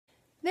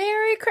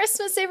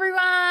Christmas,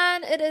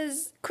 everyone! It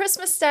is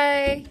Christmas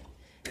Day,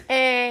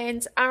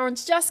 and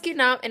Aaron's just getting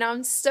up, and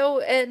I'm still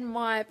in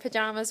my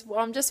pajamas.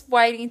 I'm just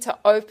waiting to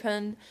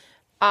open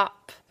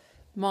up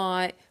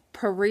my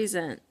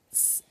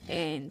presents,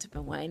 and I've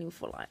been waiting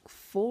for like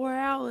 4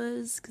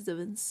 hours because I've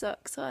been so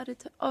excited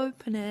to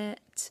open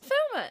it.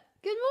 Film it!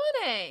 Good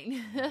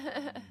morning!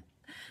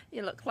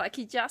 You look like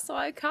you just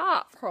woke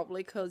up,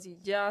 probably because you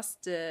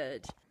just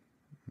did.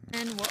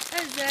 And what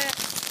is it?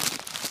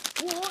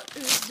 What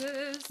is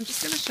this? I'm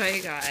just going to show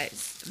you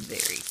guys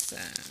very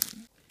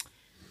soon.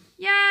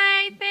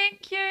 Yay!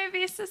 Thank you,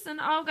 Vestas and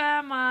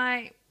Olga,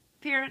 my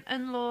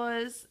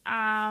parent-in-laws,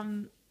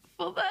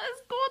 for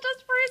this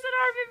gorgeous present.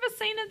 I remember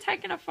seeing and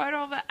taking a photo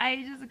of it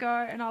ages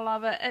ago, and I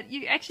love it.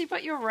 You actually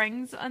put your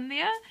rings in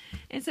there,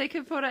 and so you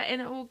can put it,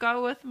 and it will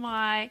go with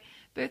my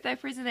birthday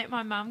present that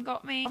my mum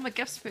got me. I'm a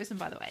gifts person,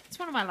 by the way. It's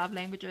one of my love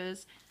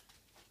languages.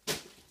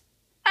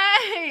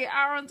 Hey,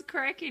 Aaron's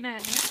cracking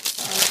it.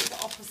 Sorry,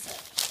 the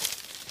opposite.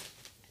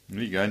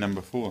 There you go,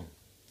 number 4.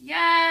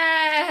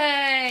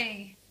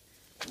 Yay!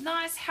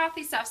 Nice,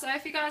 healthy stuff. So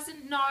if you guys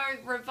didn't know,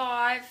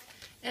 Revive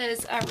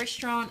is a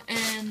restaurant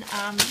in,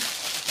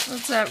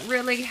 it's a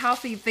really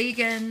healthy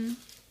vegetarian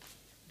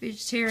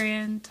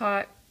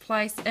type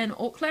place in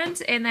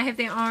Auckland, and they have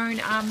their own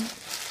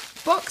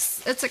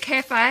books. It's a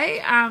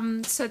cafe,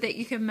 so that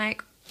you can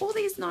make all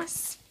these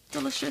nice,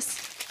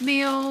 delicious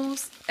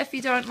meals if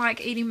you don't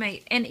like eating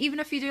meat. And even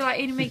if you do like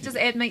eating meat, just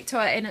add meat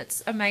to it, and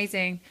it's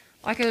amazing.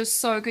 Like, it is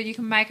so good. You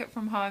can make it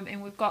from home,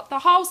 and we've got the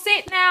whole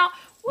set now.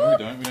 Whoop. No, we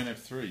don't. We don't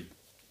have 3.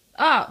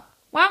 Oh,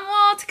 one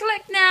more to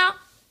collect now.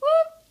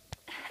 Whoop.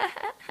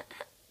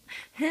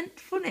 Hint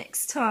for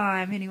next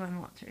time. Anyone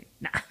want to?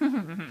 Nah.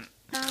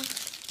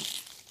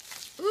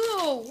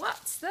 Ooh,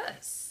 what's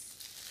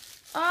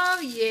this? Oh,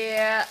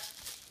 yeah.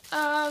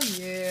 Oh,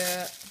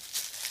 yeah.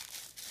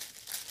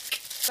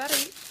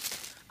 Buddy,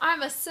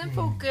 I'm a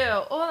simple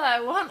girl. All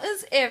I want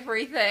is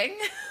everything.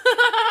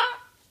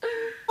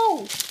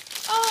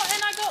 Oh,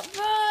 and I got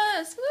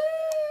this.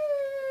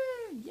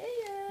 Woo!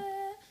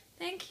 Yeah.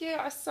 Thank you.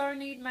 I so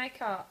need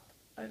makeup.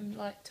 I'm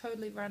like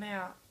totally run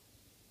out.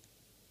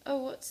 Oh,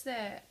 what's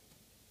that?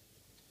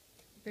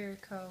 Very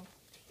cool.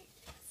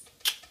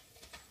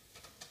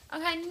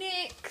 Okay,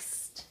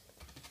 next.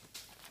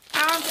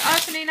 Aaron's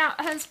opening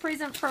up his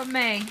present from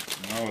me.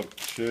 Oh,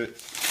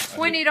 shirts.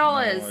 $20.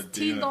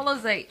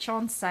 $10 each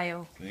on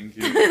sale. Thank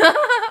you.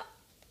 I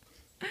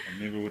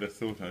never would have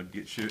thought I'd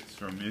get shirts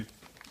from you.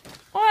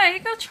 Oh, you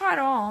gotta try it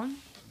on.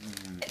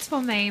 It's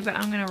for me, but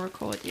I'm gonna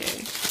record you.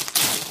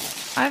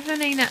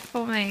 Opening it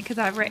for me because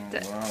I wrapped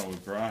it. Wow,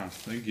 with brass.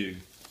 Thank you.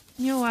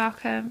 You're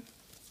welcome.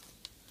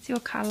 It's your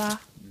colour.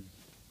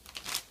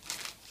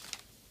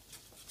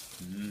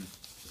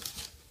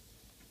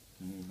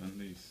 Oh,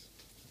 undies.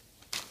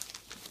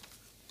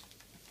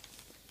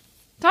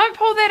 Don't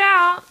pull that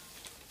out.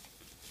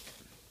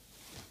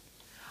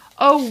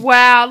 Oh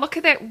wow, look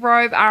at that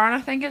robe, Aaron.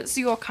 I think it's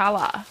your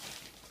colour.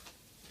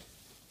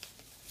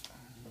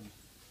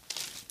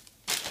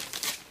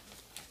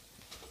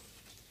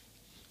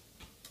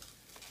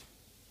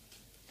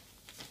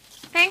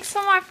 Thanks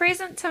for my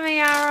present to me,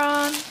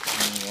 Aaron.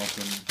 You're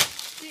welcome.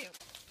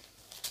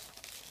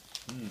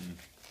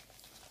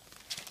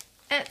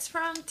 It's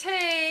from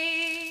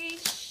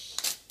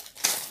Tish.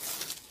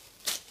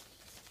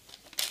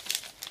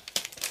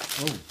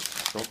 Oh,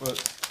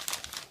 chocolate.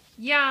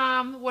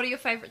 Yum. What are your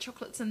favourite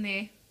chocolates in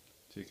there?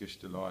 Turkish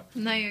Delight.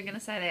 No, you're going to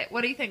say that.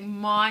 What do you think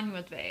mine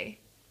would be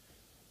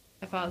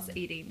if I was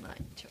eating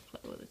like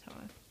chocolate all the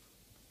time?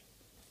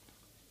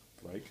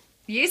 Flake.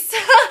 Yes.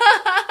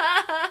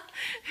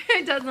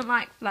 Who doesn't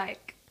like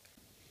flake?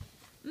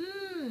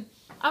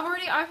 I've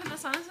already opened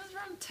this one. This is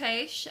from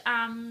Tish,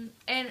 and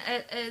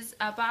it is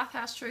a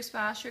Bathhouse True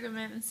Spa Sugar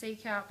Mint and Sea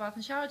Cow Bath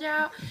and Shower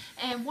Gel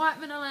and White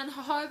Mineral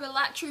Jojoba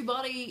Luxury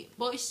Body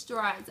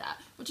Moisturizer,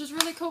 which is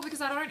really cool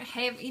because I don't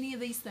have any of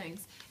these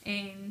things,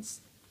 and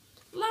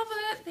love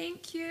it.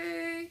 Thank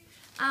you.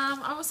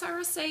 I also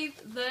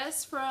received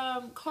this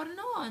from Cotton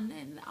On,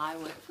 and I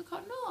work for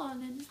Cotton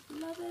On, and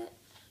love it.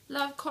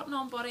 Love Cotton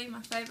On Body,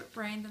 my favourite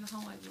brand in the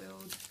whole wide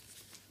world.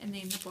 And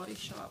then the Body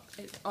Shop.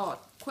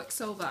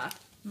 Quicksilver,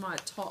 my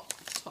top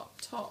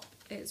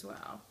as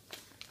well.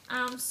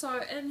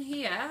 So in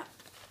here,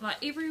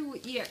 like every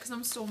year, because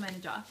I'm store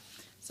manager,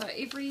 so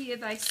every year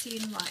they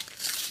send like,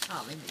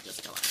 oh, let me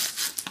just go on.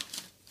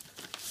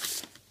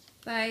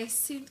 They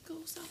send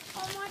cool stuff.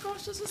 Oh my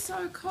gosh, this is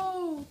so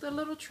cool. The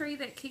little tree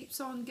that keeps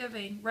on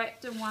giving,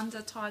 wrapped in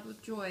wonder, tied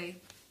with joy.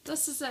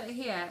 This is it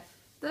here.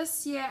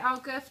 This year our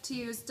gift to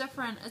you is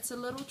different. It's a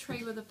little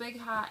tree with a big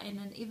heart and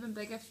an even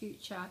bigger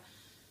future.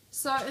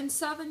 So in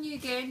southern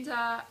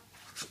Uganda,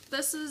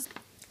 this is,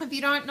 if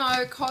you don't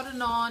know,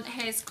 Cotton On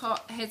has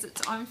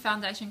its own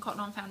foundation,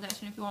 Cotton On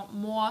Foundation. If you want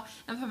more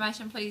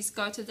information, please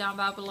go to down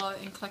bar below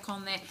and click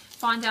on that.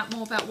 Find out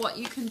more about what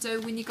you can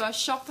do when you go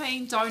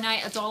shopping.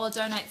 Donate $1,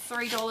 donate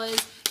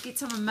 $3. Get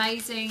some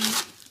amazing,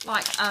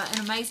 an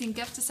amazing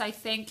gift to say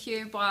thank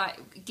you by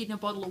getting a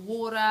bottle of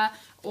water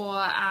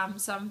or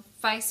some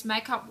face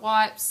makeup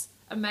wipes.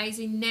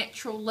 amazing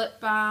natural lip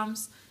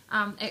balms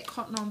at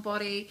Cotton On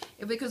Body,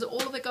 because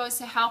all of it goes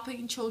to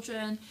helping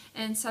children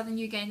in southern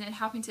Uganda and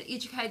helping to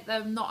educate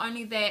them. Not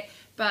only that,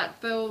 but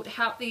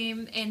help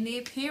them and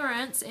their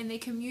parents and their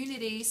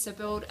communities to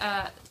build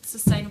a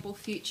sustainable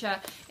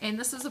future. And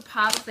this is a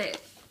part of that,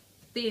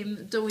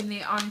 them doing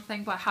their own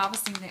thing by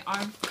harvesting their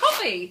own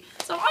coffee.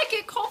 So I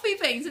get coffee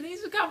beans, and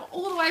these would come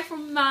all the way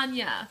from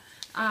Manya.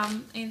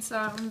 And so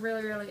I'm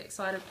really, really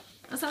excited.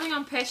 It's something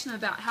I'm passionate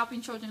about,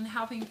 helping children,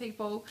 helping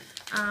people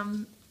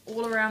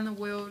all around the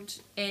world,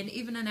 and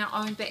even in our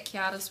own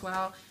backyard as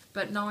well.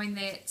 But knowing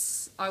that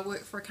I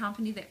work for a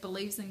company that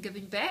believes in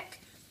giving back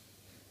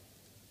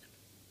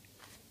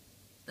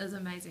is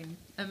amazing.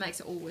 It makes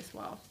it all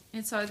worthwhile.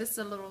 And so this is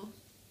a little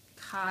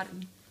card,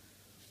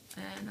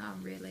 and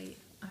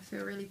I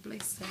feel really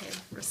blessed to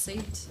have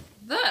received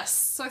this.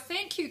 So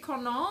thank you,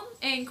 Cotton On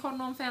and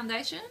Cotton On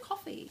Foundation.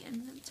 Coffee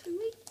in 2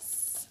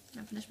 weeks. I'm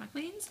going to finish my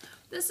cleanse.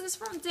 This is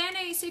from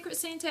Danny, Secret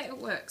Santa at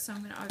work. So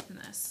I'm going to open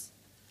this.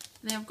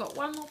 Now I've got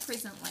one more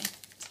present left.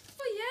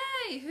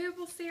 Oh yay!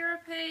 Herbal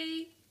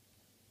therapy.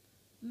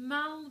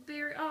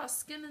 Mulberry. Oh,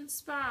 skin and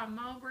spa.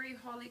 Mulberry,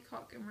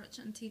 hollyhock, enrich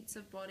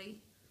intensive body.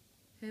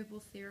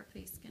 Herbal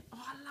therapy skin.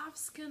 Oh, I love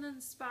skin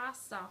and spa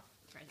stuff.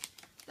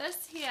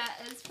 This here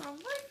is from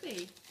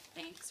Ruthie.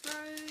 Thanks,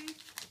 Roo.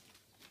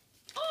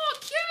 Oh,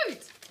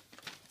 cute!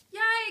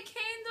 Yay,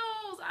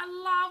 candles! I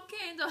love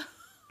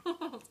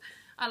candles.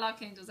 I love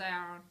candles,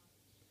 Aaron.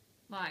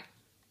 Like,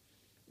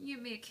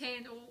 give me a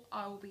candle,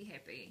 I will be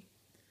happy.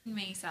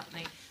 Me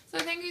something. So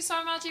thank you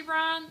so much,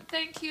 everyone.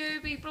 Thank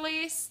you. Be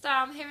blessed.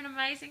 Have an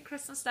amazing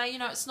Christmas day. You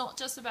know, it's not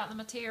just about the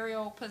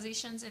material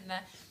possessions and the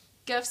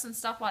gifts and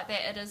stuff like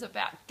that. It is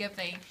about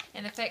giving,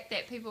 and the fact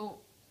that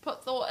people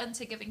put thought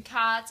into giving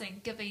cards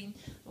and giving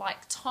like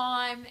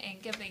time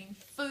and giving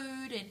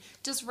food and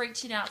just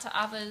reaching out to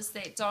others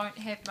that don't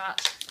have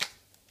much.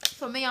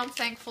 For me, I'm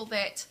thankful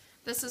that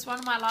this is one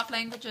of my love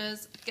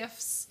languages,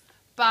 gifts,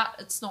 but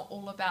it's not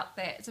all about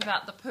that. It's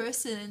about the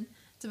person,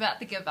 it's about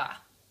the giver.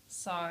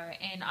 So,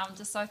 and I'm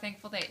just so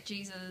thankful that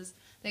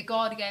that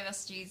God gave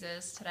us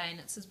Jesus today, and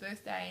it's his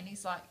birthday, and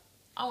he's like,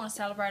 I want to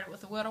celebrate it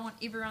with the world. I want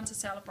everyone to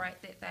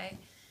celebrate that they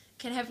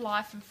can have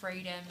life and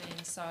freedom,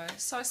 and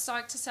so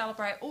stoked to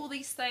celebrate all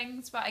these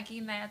things. But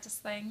again, they are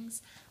just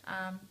things,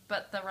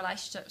 but the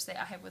relationships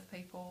that I have with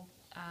people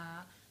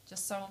are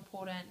just so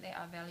important, that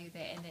I value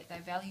that, and that they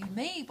value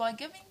me by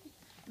giving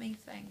me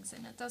things.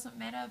 And it doesn't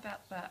matter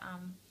about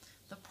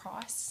the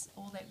price.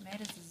 All that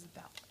matters is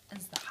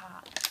the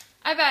heart.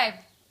 Hey babe,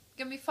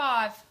 give me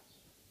 5.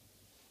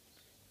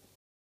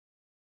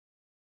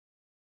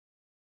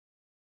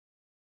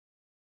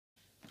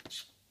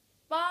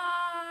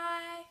 Bye.